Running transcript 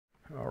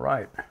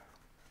right.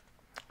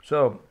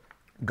 So,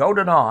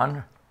 goaded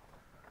on,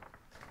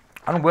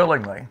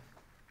 unwillingly,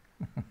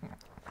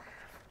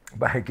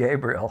 by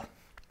Gabriel.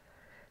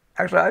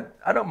 Actually,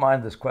 I don't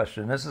mind this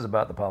question. This is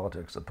about the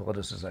politics, the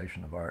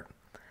politicization of art.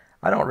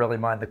 I don't really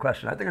mind the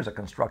question. I think there's a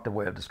constructive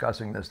way of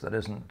discussing this that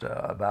isn't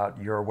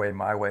about your way,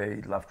 my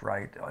way, left,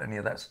 right, any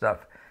of that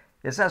stuff.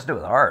 It has to do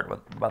with art,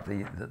 about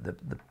the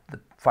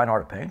fine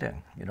art of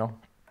painting, you know?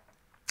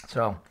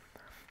 So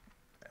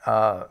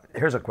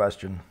here's a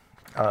question,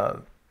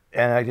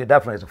 and it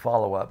definitely is a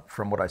follow-up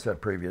from what I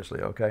said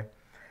previously, okay?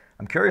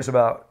 I'm curious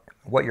about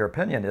what your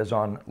opinion is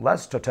on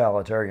less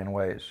totalitarian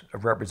ways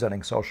of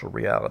representing social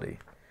reality,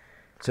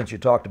 since you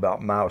talked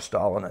about Mao,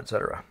 Stalin,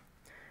 etc.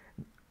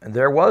 And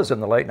there was, in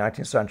the late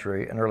 19th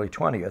century and early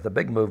 20th, a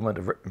big movement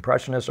of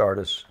Impressionist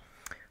artists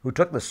who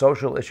took the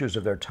social issues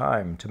of their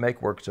time to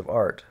make works of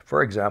art.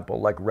 For example,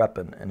 like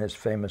Repin in his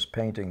famous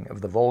painting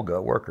of the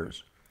Volga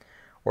workers,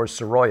 or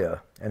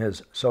Sorolla in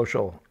his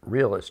social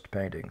realist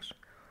paintings.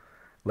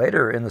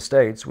 Later in the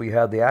States, we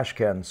had the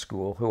Ashcan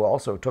School, who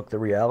also took the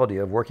reality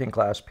of working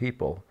class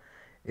people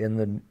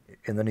in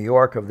the New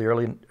York of the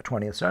early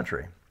 20th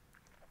century.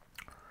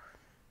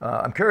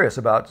 I'm curious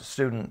about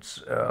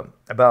students,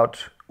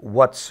 about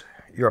what's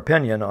your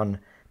opinion on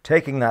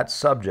taking that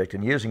subject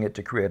and using it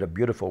to create a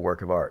beautiful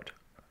work of art.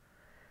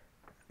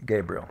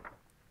 Gabriel.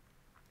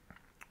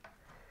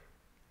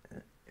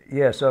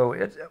 Yeah, so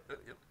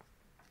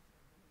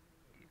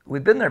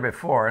we've been there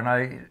before, and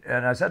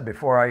I said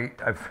before,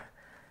 if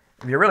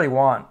you really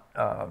want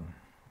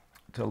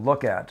to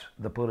look at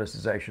the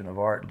politicization of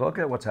art, look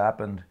at what's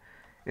happened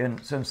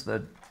since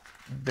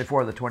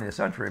before the 20th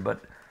century.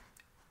 But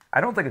I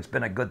don't think it's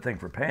been a good thing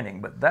for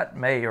painting, but that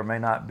may or may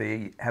not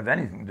have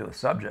anything to do with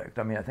subject.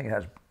 I mean, I think it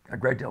has a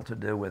great deal to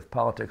do with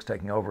politics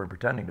taking over and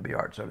pretending to be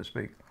art, so to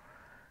speak.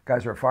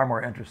 Guys are far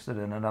more interested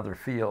in another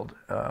field.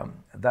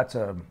 That's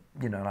I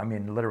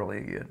mean,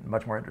 literally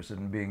much more interested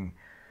in being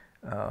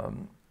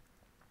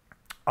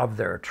of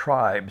their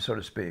tribe, so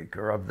to speak,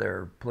 or of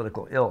their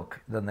political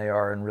ilk than they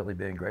are in really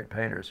being great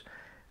painters.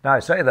 Now, I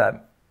say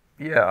that,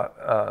 yeah,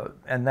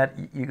 and that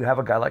you have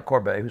a guy like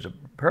Courbet who's a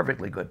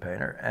perfectly good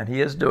painter, and he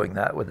is doing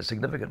that with a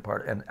significant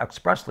part, and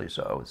expressly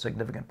so, a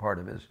significant part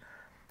of his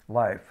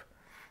life.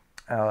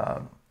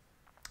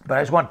 But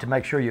I just want to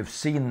make sure you've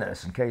seen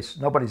this in case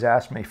nobody's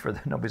asked me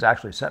nobody's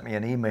actually sent me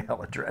an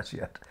email address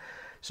yet.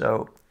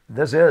 So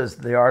this is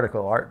the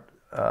article, Art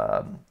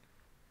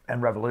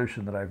and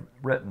Revolution, that I've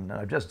written. And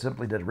I just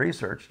simply did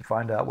research to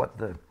find out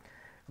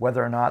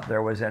whether or not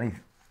there was any,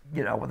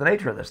 what the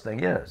nature of this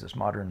thing is, this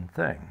modern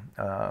thing.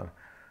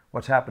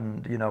 What's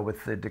happened,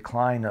 with the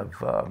decline of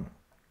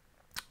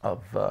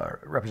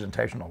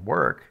representational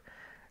work.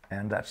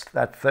 And that's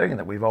that thing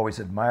that we've always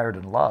admired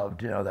and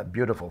loved, that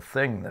beautiful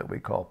thing that we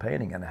call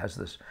painting, and it has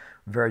this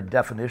very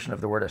definition of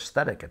the word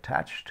aesthetic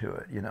attached to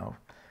it,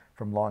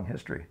 from long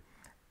history,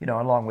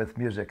 along with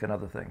music and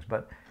other things.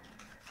 But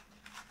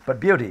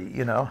beauty,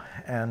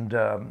 and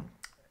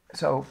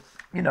so,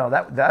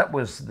 that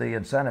was the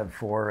incentive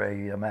for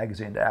a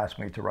magazine to ask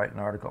me to write an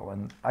article.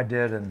 And I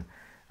did, and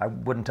I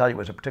wouldn't tell you it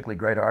was a particularly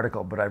great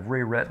article, but I've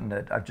rewritten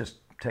it. I've just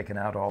taken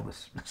out all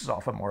this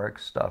sophomoric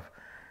stuff,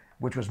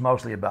 which was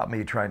mostly about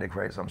me trying to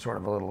create some sort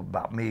of a little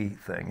about me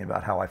thing,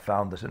 about how I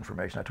found this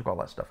information. I took all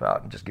that stuff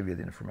out and just give you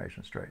the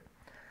information straight.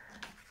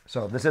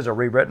 So this is a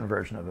rewritten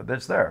version of it, but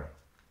it's there.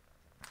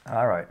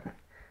 All right,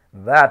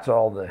 that's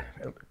all the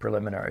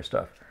preliminary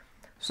stuff.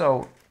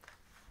 So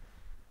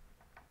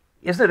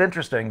isn't it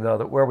interesting, though,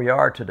 that where we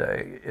are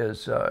today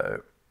is,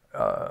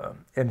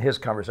 in his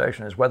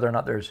conversation, is whether or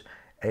not there's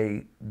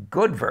a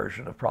good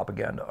version of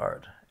propaganda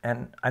art.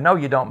 And I know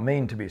you don't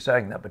mean to be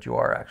saying that, but you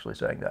are actually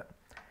saying that.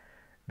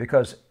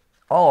 Because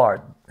all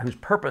art whose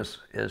purpose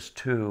is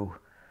to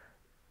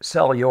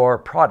sell your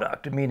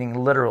product, meaning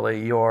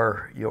literally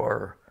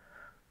your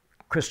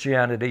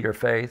Christianity, your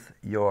faith,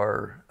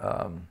 your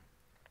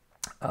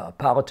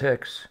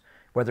politics,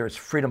 whether it's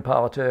freedom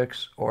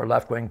politics or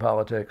left-wing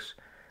politics,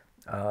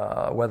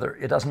 whether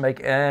it doesn't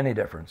make any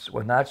difference.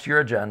 When that's your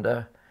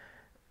agenda,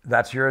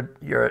 that's your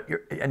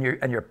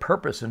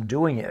purpose in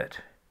doing it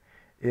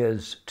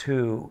is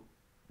to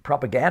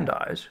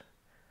propagandize,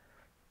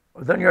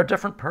 then you're a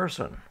different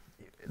person.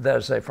 That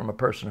is, say, from a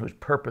person whose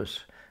purpose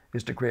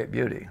is to create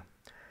beauty,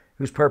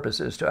 whose purpose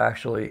is to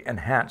actually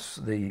enhance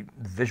the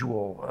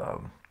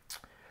visual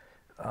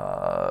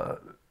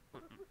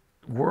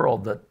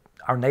world that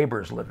our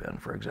neighbors live in,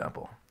 for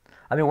example.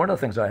 I mean, one of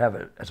the things I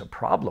have as a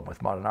problem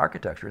with modern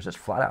architecture is just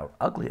flat out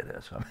ugly it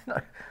is.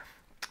 I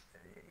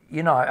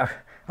mean, I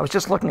was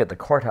just looking at the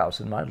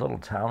courthouse in my little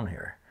town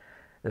here.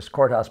 This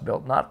courthouse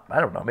built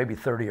maybe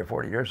 30 or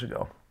 40 years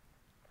ago.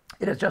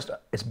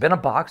 It's been a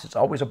box, it's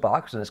always a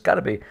box, and it's got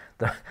to be,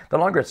 the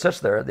longer it sits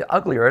there, the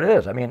uglier it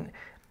is. I mean,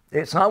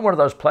 it's not one of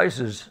those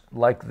places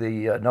like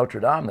the Notre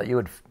Dame that you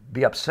would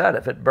be upset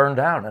if it burned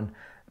down. And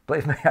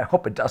believe me, I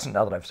hope it doesn't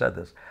now that I've said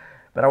this.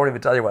 But I won't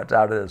even tell you what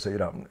town it is, so you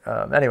don't.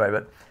 Anyway,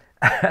 but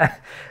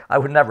I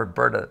would never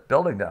burn a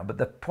building down. But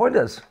the point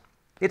is,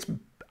 it's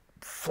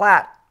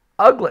flat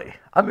ugly.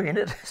 I mean,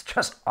 it's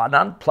just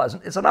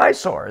unpleasant. It's an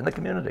eyesore in the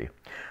community.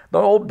 The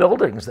old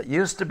buildings that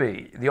used to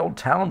be, the old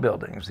town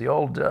buildings, the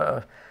old,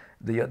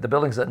 the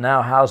buildings that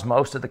now house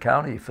most of the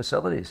county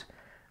facilities,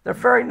 they're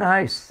very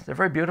nice. They're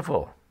very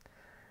beautiful.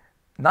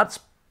 Not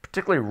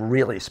particularly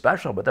really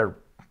special, but they're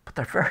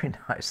very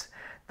nice.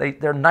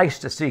 They're nice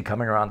to see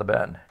coming around the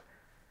bend.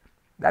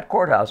 That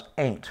courthouse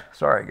ain't.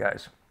 Sorry,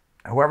 guys.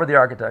 Whoever the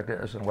architect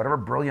is and whatever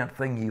brilliant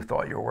thing you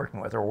thought you were working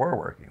with or were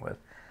working with,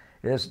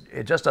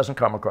 it just doesn't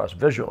come across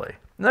visually.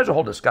 And there's a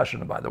whole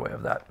discussion, by the way,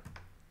 of that.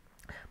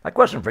 My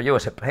question for you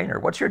as a painter,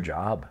 what's your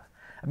job?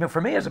 I mean,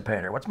 for me as a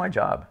painter, what's my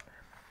job?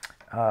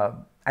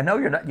 I know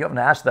you haven't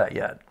asked that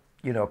yet.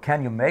 You know,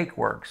 can you make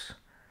works?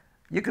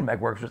 You can make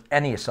works with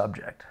any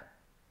subject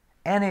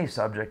at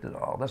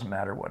all. It doesn't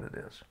matter what it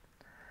is.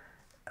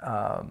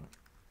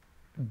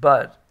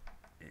 But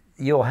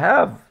you'll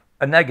have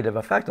a negative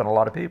effect on a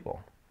lot of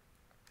people.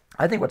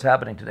 I think what's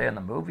happening today in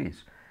the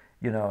movies,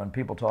 you know, and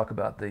people talk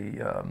about the,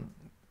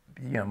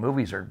 you know,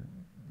 movies are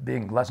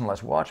being less and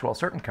less watched. Well,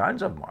 certain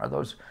kinds of them are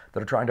those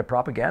that are trying to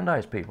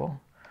propagandize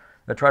people.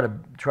 They try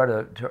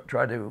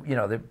to, you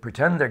know, they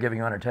pretend they're giving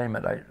you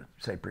entertainment. I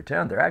say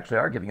pretend, they actually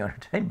are giving you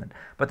entertainment,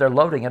 but they're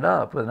loading it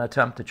up with an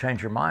attempt to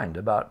change your mind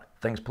about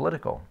things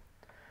political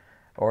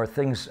or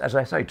things, as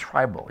I say,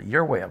 tribal,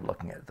 your way of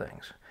looking at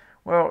things.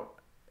 Well,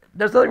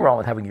 there's nothing wrong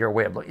with having your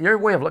way of looking. Your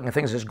way of looking at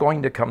things is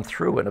going to come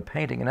through in a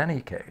painting in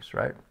any case,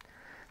 right?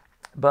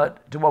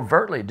 But to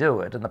overtly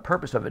do it, and the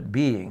purpose of it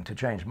being to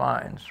change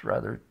minds,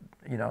 rather,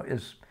 you know,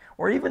 is,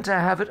 or even to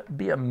have it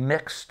be a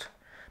mixed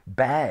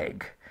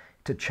bag,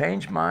 to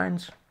change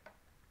minds,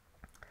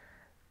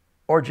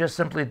 or just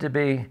simply to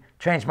be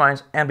change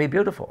minds and be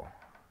beautiful.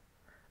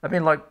 I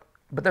mean, like,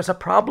 but there's a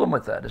problem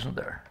with that, isn't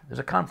there? There's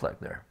a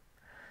conflict there.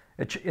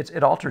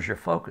 It alters your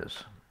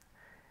focus.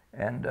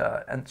 And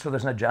so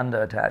there's an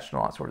agenda attached and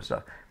all that sort of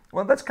stuff.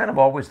 Well, that's kind of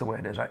always the way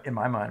it is, in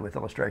my mind, with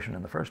illustration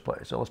in the first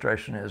place.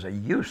 Illustration is a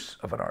use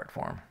of an art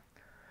form.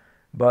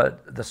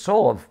 But the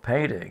soul of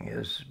painting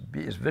is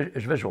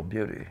visual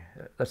beauty.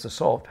 That's the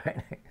soul of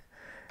painting.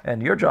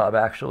 And your job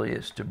actually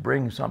is to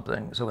bring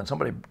something, so when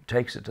somebody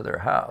takes it to their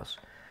house,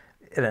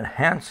 it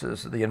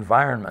enhances the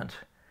environment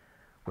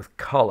with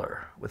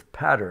color, with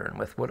pattern,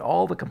 with what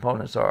all the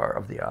components are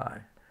of the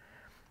eye,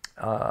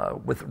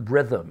 with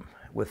rhythm,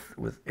 with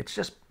it's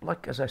just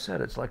like, as I said,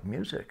 it's like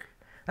music.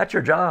 That's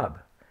your job.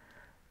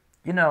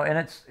 You know, and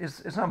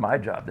it's not my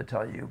job to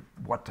tell you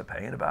what to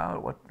paint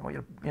about, what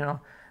you know.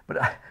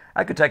 But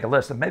I could take a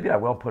list, and maybe I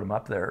will put them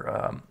up there,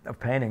 of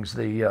paintings.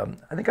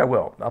 I think I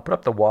will. I'll put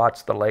up the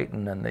Watts, the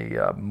Leighton, and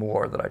the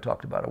Moore that I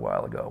talked about a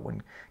while ago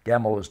when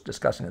Gabriel was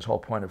discussing his whole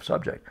point of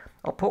subject.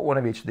 I'll put one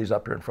of each of these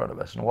up here in front of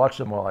us and watch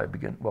them while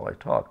I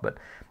talk. But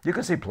you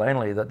can see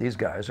plainly that these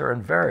guys are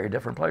in very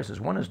different places.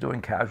 One is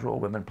doing casual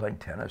women playing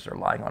tennis or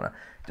lying on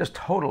just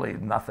totally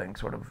nothing,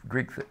 sort of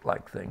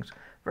Greek-like things.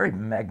 Very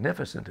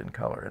magnificent in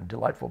color and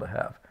delightful to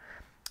have.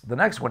 The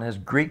next one is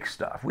Greek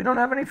stuff. We don't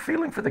have any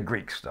feeling for the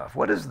Greek stuff.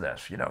 What is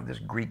this? You know, this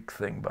Greek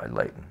thing by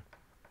Leighton.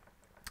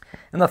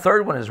 And the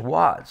third one is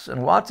Watts.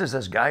 And Watts is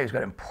this guy who's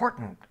got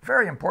important,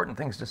 very important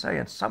things to say,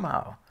 and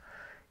somehow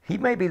he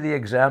may be the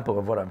example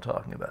of what I'm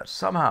talking about.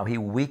 Somehow it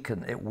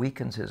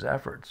weakens his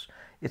efforts.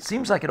 It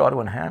seems like it ought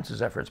to enhance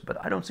his efforts,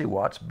 but I don't see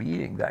Watts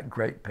being that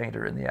great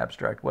painter in the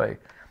abstract way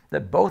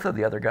that both of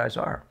the other guys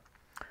are.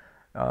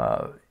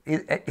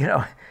 You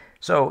know,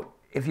 so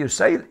if you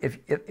say,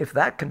 if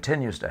that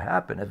continues to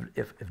happen,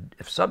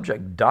 if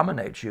subject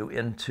dominates you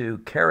into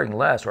caring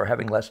less or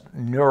having less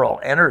neural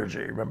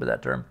energy, remember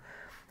that term?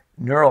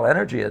 Neural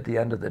energy at the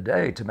end of the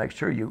day to make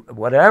sure you,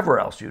 whatever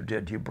else you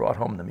did, you brought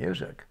home the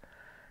music,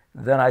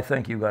 then I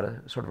think you've got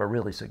a sort of a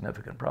really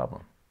significant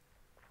problem.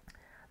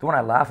 The one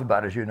I laugh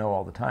about, as you know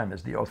all the time,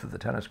 is the oath of the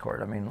tennis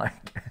court. I mean,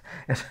 like,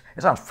 it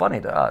sounds funny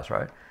to us,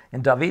 right?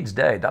 In David's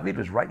day, David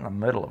was right in the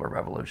middle of a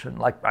revolution.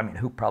 Like, I mean,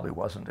 who probably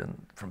wasn't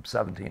from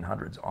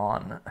 1700s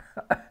on?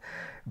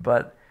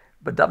 but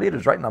David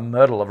was right in the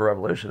middle of a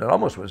revolution and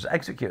almost was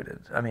executed.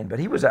 I mean, but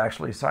he was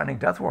actually signing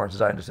death warrants,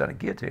 as I understand it,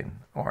 guillotine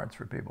warrants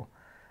for people.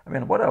 I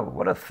mean,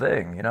 what a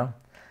thing, you know?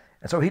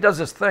 And so he does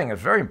this thing, a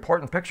very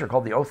important picture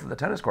called The Oath of the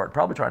Tennis Court,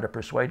 probably trying to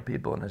persuade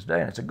people in his day.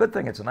 And it's a good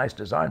thing it's a nice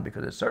design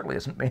because it certainly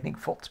isn't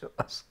meaningful to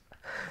us.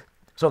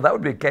 So that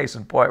would be a case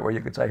in point where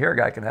you could say, here a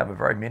guy can have a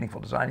very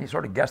meaningful design. He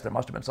sort of guessed there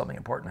must have been something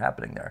important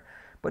happening there.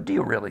 But do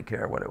you really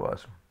care what it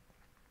was?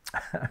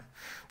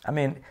 I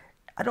mean,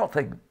 I don't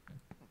think,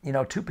 you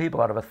know, 2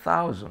 people out of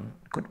 1,000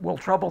 will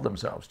trouble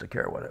themselves to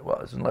care what it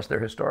was, unless they're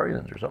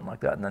historians or something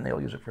like that, and then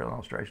they'll use it for an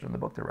illustration in the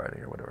book they're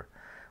writing or whatever.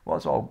 Well,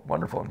 it's all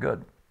wonderful and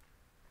good.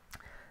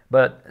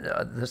 But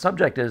the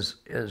subject is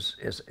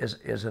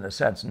in a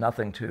sense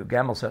nothing to,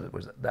 Gabriel said it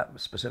was that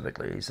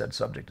specifically, he said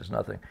subject is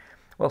nothing.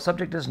 Well,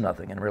 subject is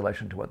nothing in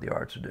relation to what the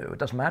arts do. It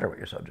doesn't matter what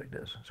your subject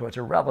is. So it's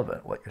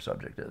irrelevant what your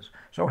subject is.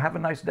 So have a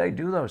nice day,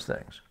 do those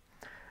things.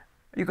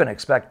 You can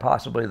expect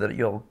possibly that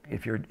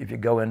if you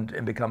go in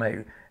and become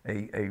a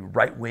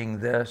right wing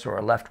this or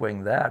a left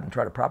wing that and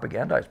try to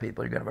propagandize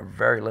people, you're going to have a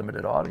very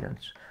limited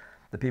audience.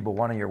 the people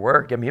wanting your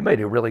work. I mean, you may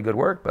do really good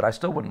work, but I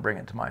still wouldn't bring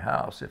it to my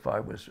house if I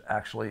was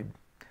actually,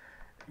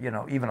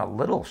 even a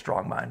little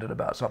strong-minded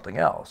about something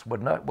else.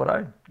 Would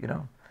I?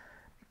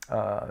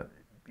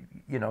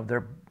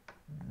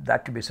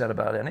 That could be said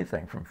about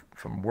anything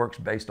from works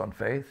based on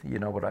faith,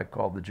 what I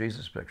call the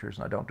Jesus pictures,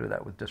 and I don't do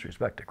that with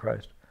disrespect to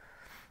Christ,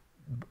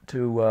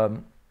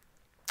 to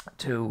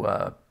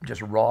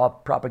just raw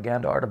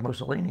propaganda art of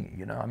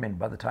Mussolini. I mean,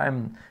 by the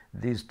time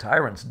these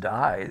tyrants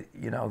die,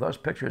 those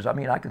pictures, I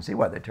mean, I can see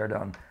why they tear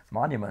down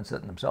monuments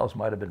that in themselves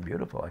might have been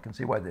beautiful. I can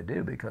see why they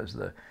do, because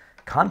the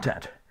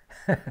content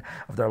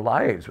of their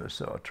lives was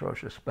so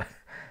atrocious.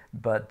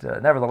 But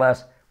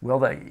nevertheless, will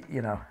they,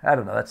 I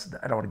don't know,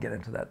 I don't want to get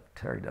into that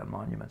tearing down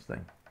monuments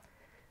thing.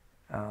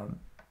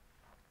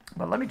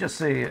 But let me just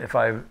see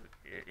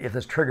if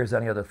this triggers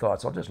any other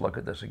thoughts. I'll just look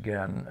at this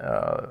again,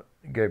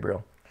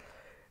 Gabriel.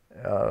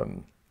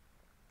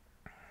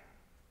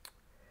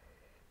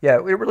 Yeah,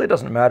 it really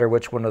doesn't matter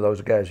which one of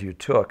those guys you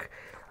took.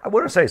 I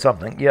want to say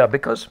something,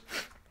 because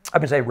I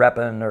would say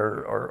Repin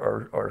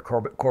or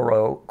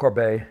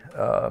Courbet.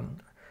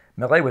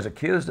 Millet was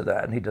accused of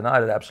that, and he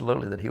denied it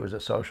absolutely, that he was a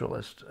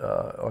socialist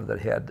or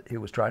that he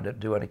was trying to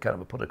do any kind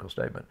of a political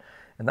statement.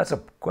 And that's a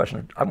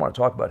question I want to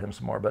talk about him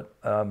some more. But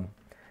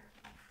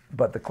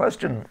the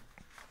question,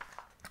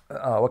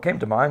 what came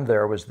to mind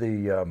there was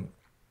when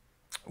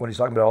he's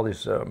talking about all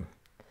these.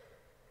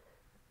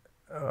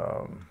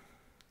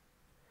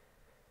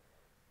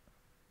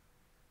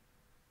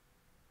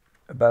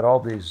 About all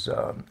these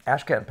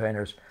Ashcan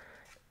painters,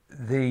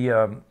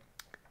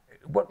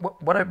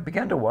 what I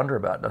began to wonder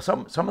about, now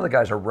some of the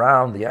guys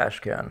around the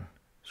Ashcan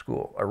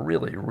school are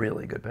really,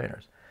 really good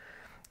painters.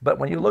 But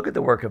when you look at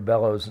the work of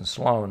Bellows and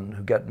Sloan,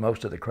 who get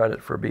most of the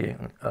credit for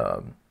being,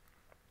 and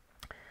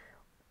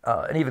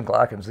even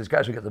Glackens, these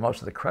guys who get the most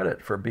of the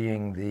credit for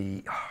being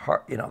the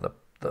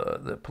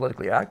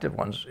politically active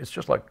ones, it's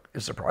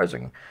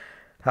surprising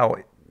how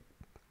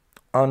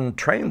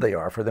untrained they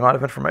are for the amount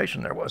of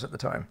information there was at the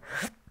time.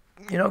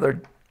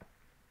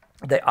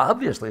 They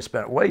obviously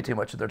spent way too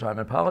much of their time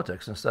in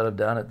politics instead of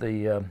down at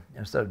the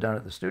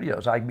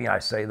studios. I mean, I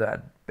say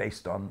that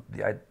based on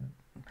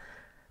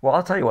well,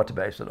 I'll tell you what to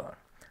base it on.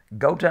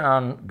 Go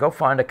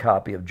find a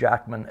copy of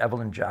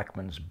Evelyn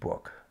Jackman's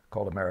book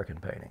called American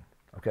Painting.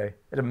 Okay,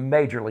 it's a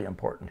majorly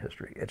important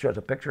history. It shows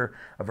a picture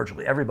of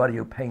virtually everybody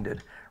who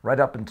painted right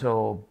up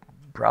until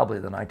probably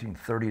the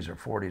 1930s or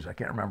 40s. I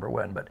can't remember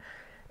when, but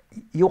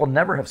you will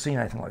never have seen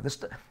anything like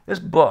this. This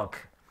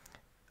book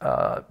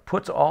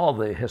puts all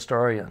the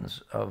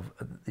historians of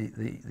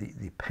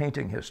the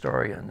painting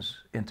historians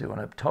into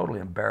a totally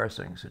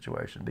embarrassing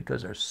situation,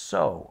 because there's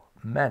so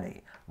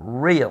many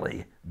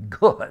really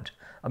good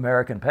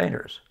American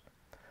painters,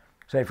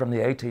 say from the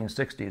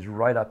 1860s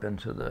right up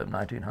into the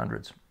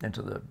 1900s,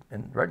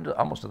 right into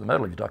almost to the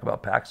middle. You talk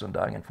about Paxson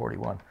dying in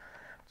 41.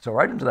 So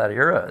right into that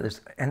era,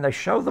 and they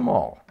show them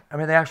all. I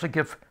mean, they actually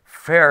give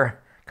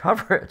fair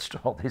coverage to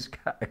all these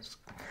guys.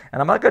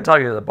 And I'm not going to tell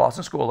you the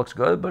Boston School looks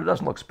good, but it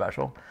doesn't look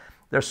special.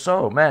 There's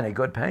so many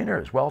good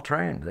painters, well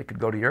trained. They could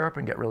go to Europe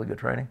and get really good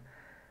training,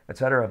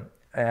 etc.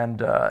 And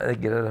they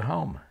get it at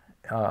home,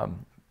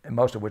 and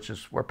most of which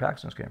is where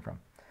Paxton's came from.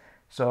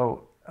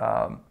 So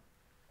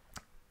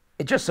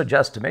it just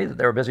suggests to me that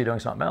they were busy doing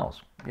something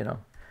else.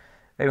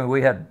 I mean,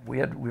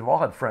 we've all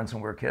had friends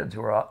when we were kids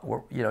who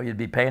were you'd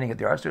be painting at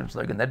the Art Students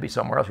League and they'd be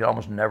somewhere else. You'd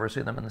almost never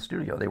see them in the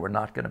studio. They were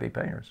not going to be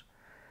painters.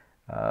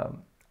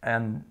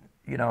 And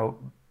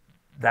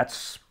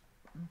that's,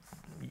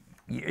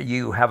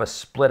 you have a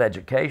split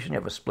education, you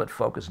have a split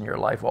focus in your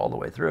life all the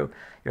way through,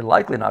 you're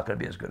likely not going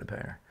to be as good a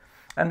painter.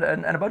 And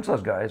a bunch of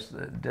those guys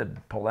did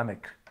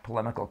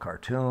polemical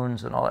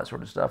cartoons and all that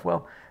sort of stuff.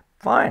 Well,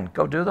 fine,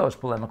 go do those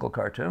polemical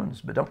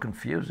cartoons, but don't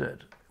confuse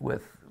it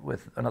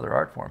with another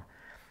art form.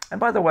 And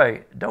by the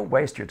way, don't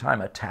waste your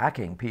time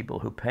attacking people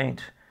who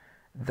paint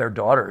their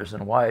daughters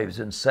and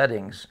wives in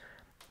settings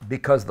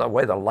because the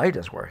way the light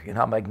is working,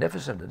 how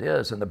magnificent it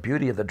is, and the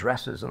beauty of the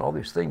dresses and all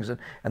these things, and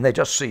they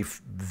just see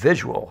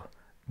visual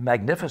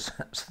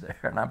magnificence there.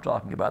 And I'm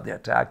talking about the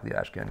attack the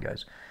Ashcan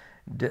guys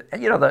did.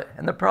 And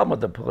the problem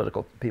with the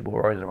political people who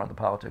are oriented around the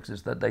politics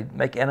is that they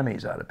make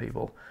enemies out of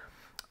people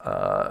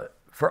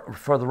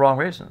for the wrong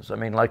reasons. I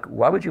mean, like,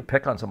 why would you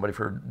pick on somebody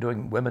for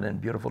doing women in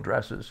beautiful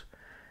dresses?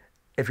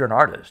 If you're an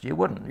artist, you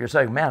wouldn't. You're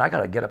saying, man, I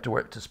got to get up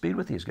to speed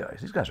with these guys.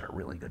 These guys are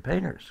really good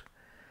painters.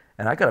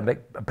 And I got to make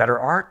better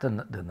art than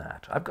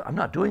that. I'm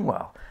not doing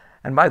well.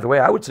 And by the way,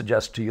 I would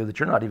suggest to you that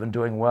you're not even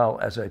doing well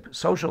as a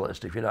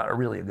socialist if you're not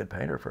really a good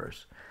painter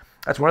first.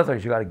 That's one of the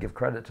things you got to give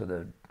credit to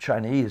the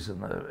Chinese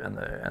and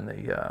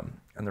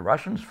the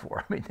Russians for.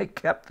 I mean, they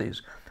kept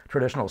these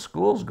traditional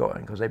schools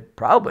going because they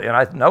probably, and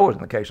I know it was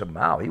in the case of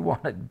Mao, he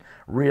wanted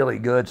really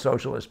good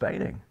socialist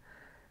painting.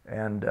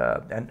 And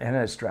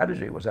his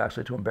strategy was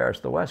actually to embarrass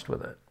the West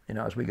with it,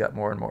 as we got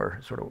more and more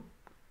sort of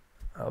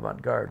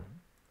avant-garde.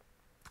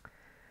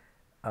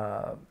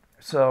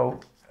 So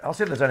I'll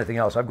see if there's anything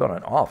else. I've gone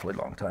an awfully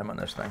long time on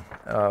this thing.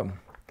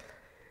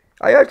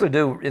 I actually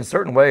do, in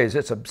certain ways,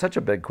 it's such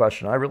a big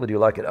question. I really do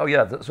like it. Oh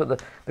yeah, so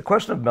the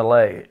question of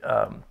Millet,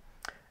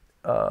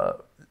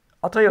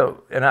 I'll tell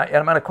you, and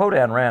I'm going to quote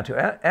Ayn Rand too.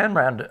 Ayn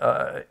Rand,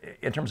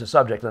 in terms of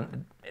subject,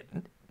 and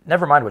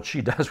never mind what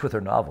she does with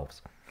her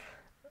novels.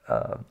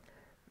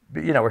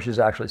 You know, where she's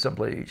actually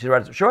simply, she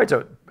writes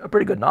a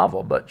pretty good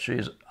novel, but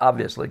she's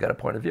obviously got a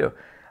point of view.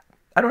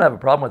 I don't have a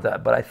problem with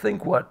that, but I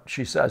think what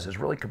she says is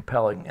really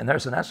compelling. And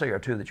there's an essay or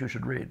two that you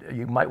should read.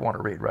 You might want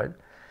to read, right?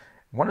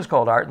 One is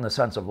called Art and the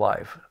Sense of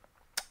Life.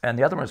 And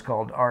the other one is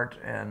called Art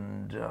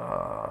and,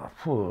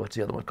 what's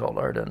the other one called?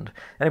 Art and,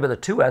 anyway, the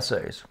two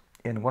essays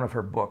in one of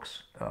her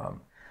books.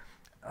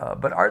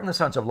 But Art and the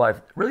Sense of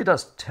Life really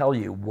does tell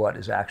you what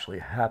is actually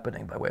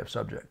happening by way of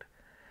subject.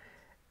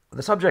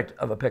 The subject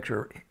of a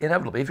picture,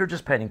 inevitably, if you're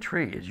just painting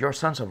trees, your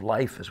sense of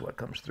life is what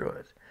comes through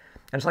it.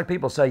 And it's like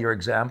people say your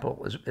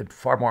example is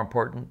far more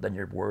important than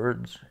your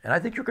words. And I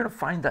think you're going to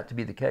find that to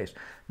be the case.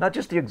 Not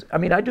just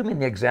I do mean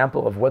the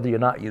example of whether or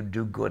not you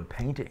do good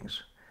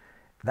paintings.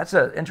 That's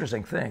an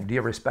interesting thing. Do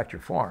you respect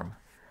your form?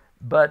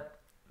 But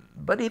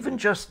even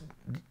just,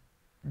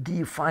 do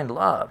you find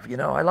love? You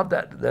know, I love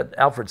that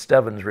Alfred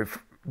Stevens,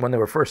 when they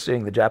were first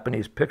seeing the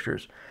Japanese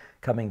pictures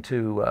coming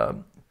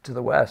to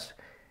the West,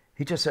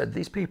 he just said,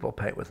 these people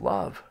paint with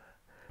love.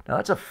 Now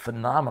that's a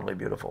phenomenally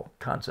beautiful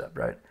concept,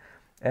 right?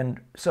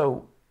 And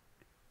so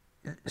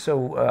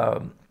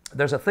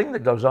there's a thing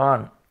that goes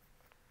on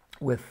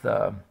with,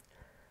 I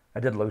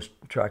did lose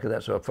track of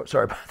that, so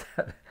sorry about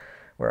that,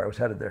 where I was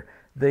headed there.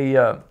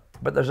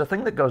 But there's a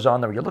thing that goes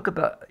on there.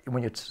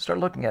 When you start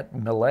looking at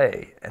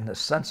Millet and the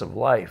sense of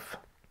life,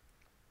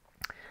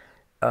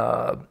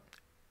 with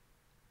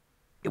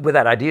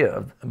that idea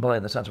of Millet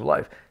and the sense of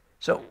life.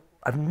 So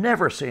I've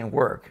never seen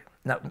work.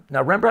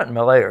 Now Rembrandt and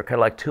Millet are kind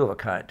of like two of a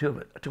kind,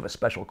 two of a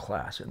special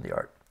class in the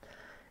art,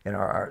 in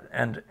our art,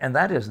 and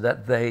that is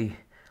that they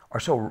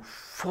are so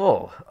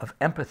full of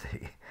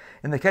empathy.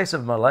 In the case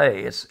of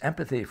Millet, it's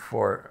empathy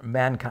for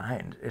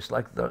mankind. It's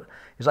like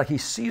he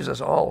sees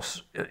us all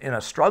in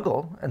a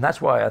struggle, and that's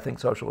why I think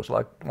socialists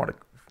want to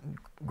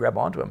grab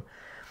onto him.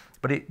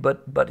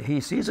 But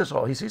he sees us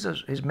all. He sees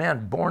us, his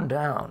man born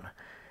down,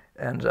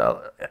 and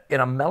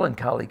in a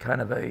melancholy kind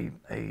of a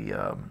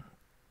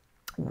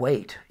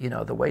weight, you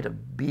know, the weight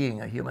of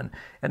being a human.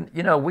 And,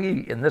 you know,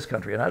 we in this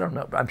country, and I don't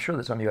know, I'm sure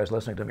that some of you guys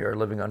listening to me are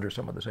living under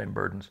some of the same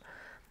burdens,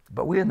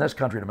 but we in this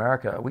country in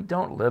America, we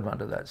don't live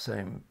under that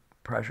same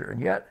pressure. And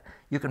yet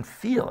you can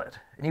feel it.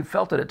 And you've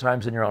felt it at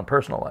times in your own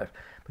personal life,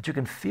 but you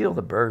can feel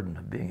the burden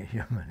of being a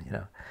human, you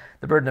know,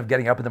 the burden of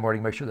getting up in the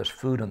morning, make sure there's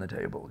food on the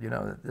table, you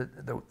know,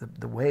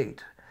 the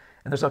weight.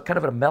 And there's a kind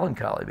of a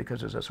melancholy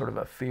because there's a sort of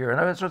a fear, and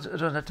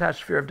there's an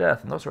attached fear of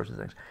death and those sorts of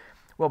things.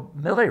 Well,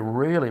 Millet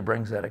really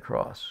brings that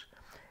across.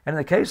 And in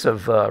the case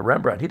of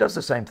Rembrandt, he does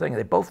the same thing.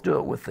 They both do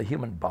it with the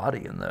human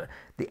body and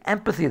the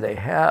empathy they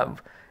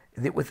have,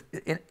 with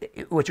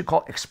what you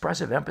call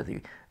expressive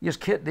empathy. You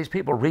just these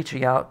people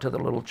reaching out to the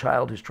little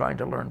child who's trying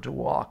to learn to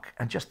walk,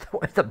 and just the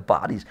way the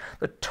bodies,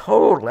 the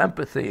total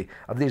empathy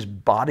of these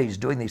bodies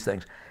doing these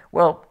things.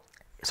 Well,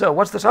 so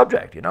what's the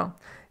subject, you know?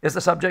 Is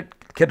the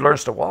subject kid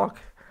learns to walk?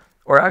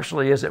 Or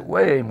actually is it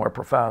way more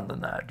profound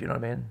than that, you know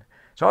what I mean?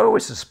 So I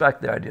always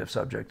suspect the idea of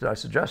subject, and I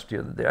suggest to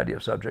you that the idea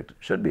of subject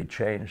should be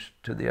changed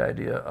to the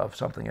idea of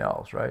something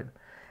else, right?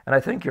 And I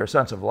think your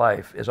sense of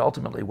life is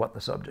ultimately what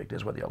the subject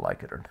is, whether you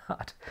like it or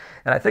not.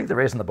 And I think the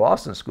reason the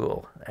Boston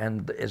School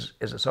is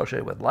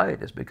associated with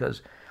light is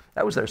because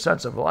that was their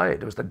sense of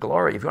light. It was the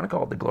glory, if you want to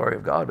call it the glory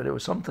of God, but it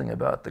was something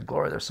about the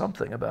glory. There's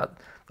something about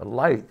the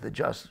light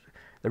that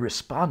they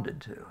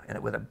responded to, and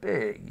it with a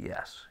big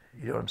yes.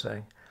 You know what I'm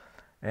saying?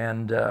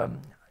 And,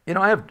 you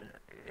know,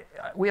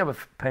 we have a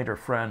painter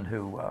friend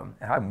who,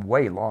 I'm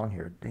way long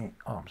here.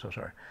 Oh, I'm so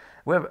sorry.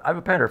 I have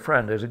a painter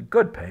friend who's a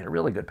good painter,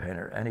 really good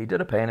painter, and he did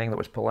a painting that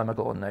was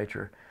polemical in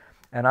nature.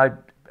 And I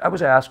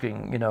was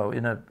asking, you know,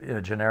 in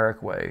a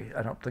generic way,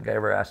 I don't think I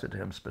ever asked it to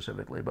him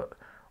specifically, but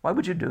why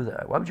would you do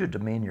that? Why would you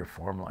demean your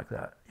form like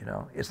that? You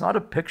know, it's not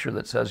a picture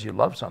that says you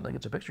love something.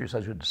 It's a picture that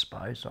says you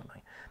despise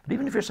something. But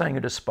even if you're saying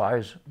you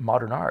despise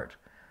modern art,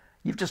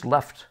 you've just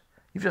left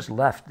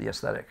the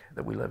aesthetic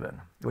that we live in,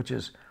 which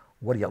is,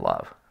 what do you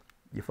love?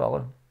 You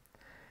follow?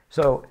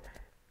 So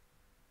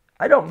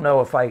I don't know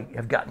if I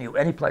have gotten you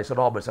any place at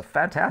all, but it's a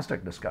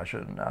fantastic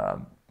discussion.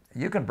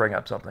 You can bring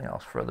up something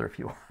else further if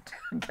you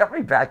want. Get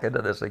me back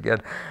into this again.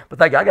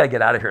 But I got to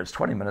get out of here. It's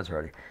 20 minutes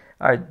already.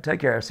 All right, take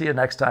care. See you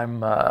next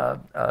time.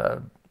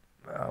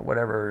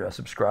 Whatever,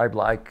 subscribe,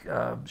 like,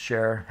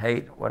 share,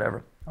 hate,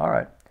 whatever. All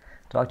right,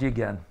 talk to you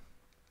again.